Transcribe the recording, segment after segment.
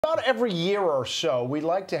About every year or so, we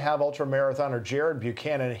like to have ultramarathoner Jared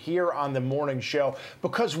Buchanan here on the morning show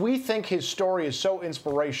because we think his story is so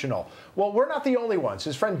inspirational. Well, we're not the only ones.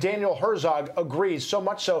 His friend Daniel Herzog agrees, so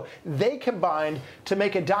much so they combined to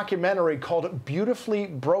make a documentary called Beautifully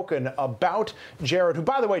Broken about Jared, who,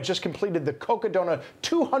 by the way, just completed the Cocodona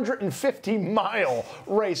 250-mile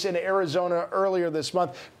race in Arizona earlier this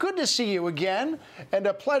month. Good to see you again, and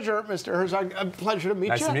a pleasure, Mr. Herzog, a pleasure to meet you.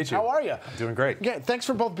 Nice to meet you. How are you? I'm doing great. Yeah, thanks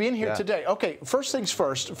for both being here today. Okay, first things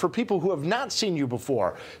first, for people who have not seen you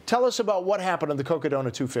before, tell us about what happened in the Cocodona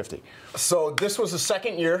 250. So this was the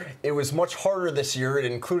second year. It was much harder this year. It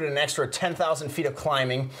included an extra 10,000 feet of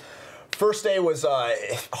climbing. First day was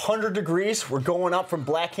 100 degrees. We're going up from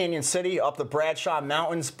Black Canyon City up the Bradshaw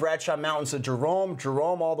Mountains to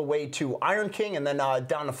Jerome all the way to Iron King, and then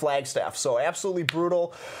down to Flagstaff. So absolutely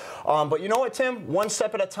brutal. But you know what, Tim? One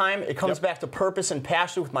step at a time. It comes back to purpose and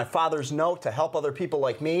passion with my father's note to help other people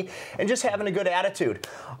like me and just having a good attitude.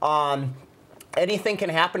 Anything can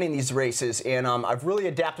happen in these races, and I've really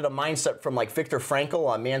adapted a mindset from like Viktor Frankl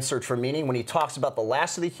on Man's Search for Meaning when he talks about the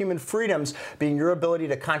last of the human freedoms being your ability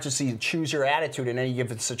to consciously choose your attitude in any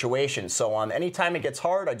given situation. So anytime it gets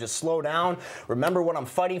hard, I just slow down, remember what I'm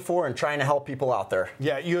fighting for, and trying to help people out there.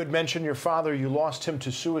 Yeah, you had mentioned your father. You lost him to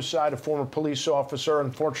suicide, a former police officer.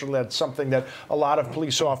 Unfortunately, that's something that a lot of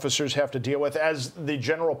police officers have to deal with, as the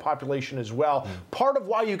general population as well. Part of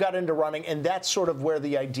why you got into running, and that's sort of where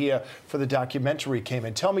the idea for the documentary came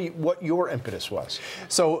in. Tell me what your impetus was.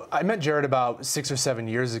 So I met Jared about 6 or 7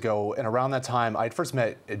 years ago, and around that time I'd first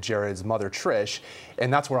met Jared's mother, Trish,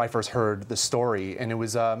 and that's where I first heard the story. And it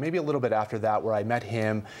was maybe a little bit after that where I met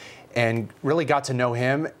him and really got to know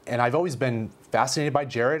him. And I've always been fascinated by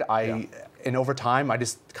Jared. And over time, I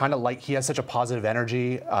just kind of like, he has such a positive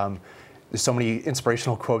energy. There's so many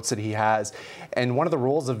inspirational quotes that he has. And one of the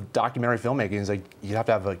rules of documentary filmmaking is like, you have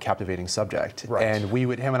to have a captivating subject. Right. And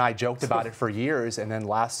him and I joked about it for years. And then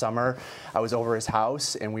last summer, I was over his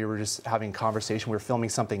house and we were just having a conversation. We were filming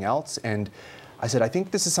something else. And I said, I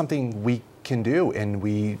think this is something we can do. And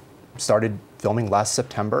we started filming last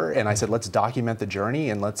September. And I said, let's document the journey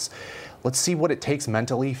and let's see what it takes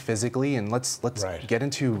mentally, physically, and let's get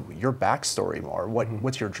into your backstory more.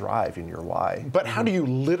 What's your drive and your why? But how do you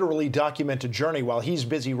literally document a journey while he's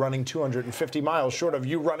busy running 250 miles, short of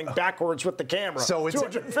you running backwards with the camera? So it's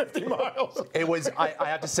 250 miles. It was. I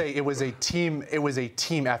have to say, it was a team. It was a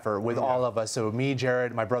team effort with all of us. So me,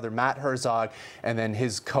 Jared, my brother Matt Herzog, and then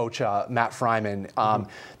his coach Matt Fryman.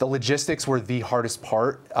 The logistics were the hardest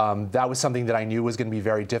part. That was something that I knew was going to be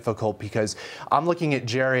very difficult because I'm looking at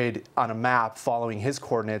Jared on a map following his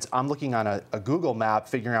coordinates. I'm looking on a Google map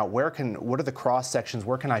figuring out what are the cross sections,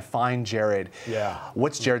 where can I find Jared? Yeah.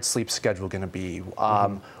 What's Jared's sleep schedule going to be?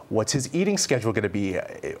 What's his eating schedule going to be?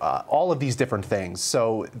 All of these different things.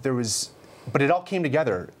 So but it all came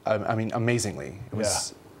together, I mean, amazingly. It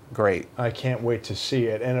was great. I can't wait to see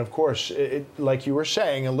it. And of course, like you were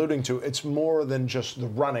saying, alluding to, it's more than just the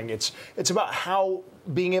running. It's about how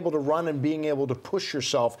being able to run and being able to push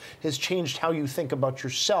yourself has changed how you think about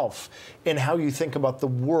yourself and how you think about the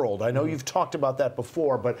world. I know you've talked about that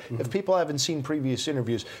before, but if people haven't seen previous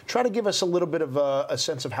interviews, try to give us a little bit of a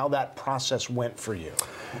sense of how that process went for you.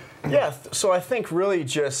 Yeah, so I think really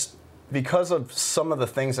just because of some of the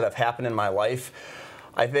things that have happened in my life,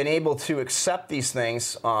 I've been able to accept these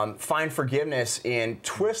things, find forgiveness, and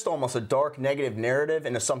twist almost a dark, negative narrative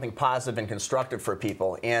into something positive and constructive for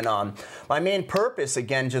people. And my main purpose,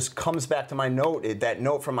 again, just comes back to my note, that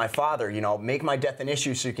note from my father, you know, make my death an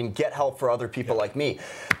issue so you can get help for other people like me.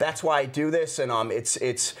 That's why I do this, and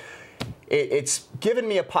it's given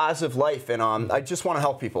me a positive life, and I just want to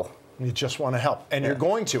help people. You just want to help, and you're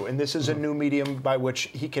going to, and this is a new medium by which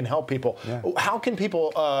he can help people. How can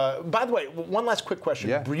people, by the way, one last quick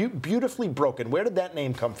question. Beautifully Broken, where did that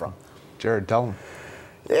name come from? Jared, tell him.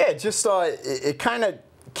 Yeah, just it kind of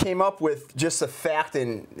came up with just the fact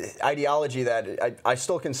and ideology that I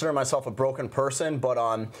still consider myself a broken person, but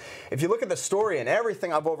if you look at the story and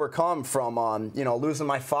everything I've overcome from, you know, losing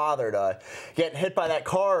my father to getting hit by that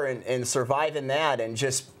car and surviving that, and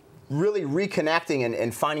just really reconnecting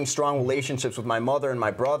and finding strong relationships with my mother and my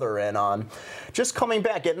brother, and just coming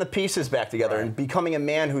back, getting the pieces back together, and becoming a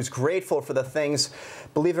man who's grateful for the things,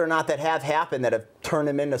 believe it or not, that have happened that have turned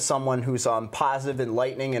him into someone who's positive,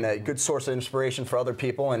 enlightening, and a good source of inspiration for other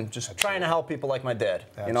people, and just trying to help people like my dad.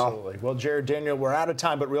 Absolutely. You know? Well, Jared, Daniel, we're out of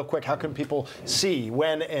time, but real quick, how can people see,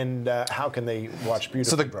 when, and how can they watch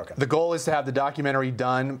Beautifully Broken? The goal is to have the documentary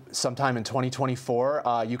done sometime in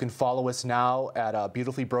 2024. You can follow us now at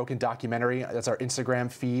Beautifully Broken documentary. That's our Instagram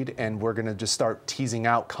feed, and we're going to just start teasing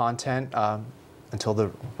out content until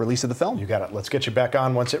the release of the film. You got it. Let's get you back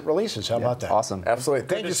on once it releases. How about that? Awesome. Absolutely. Good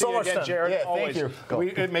Thank to you see so much, again, Jared. Yeah, Always. thank you.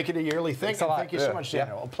 We make it a yearly thing. Thanks a lot. Thank you so much,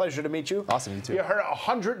 Daniel. A pleasure to meet you. Awesome, you too. You heard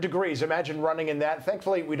 100 degrees. Imagine running in that.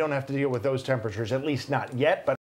 Thankfully, we don't have to deal with those temperatures, at least not yet. But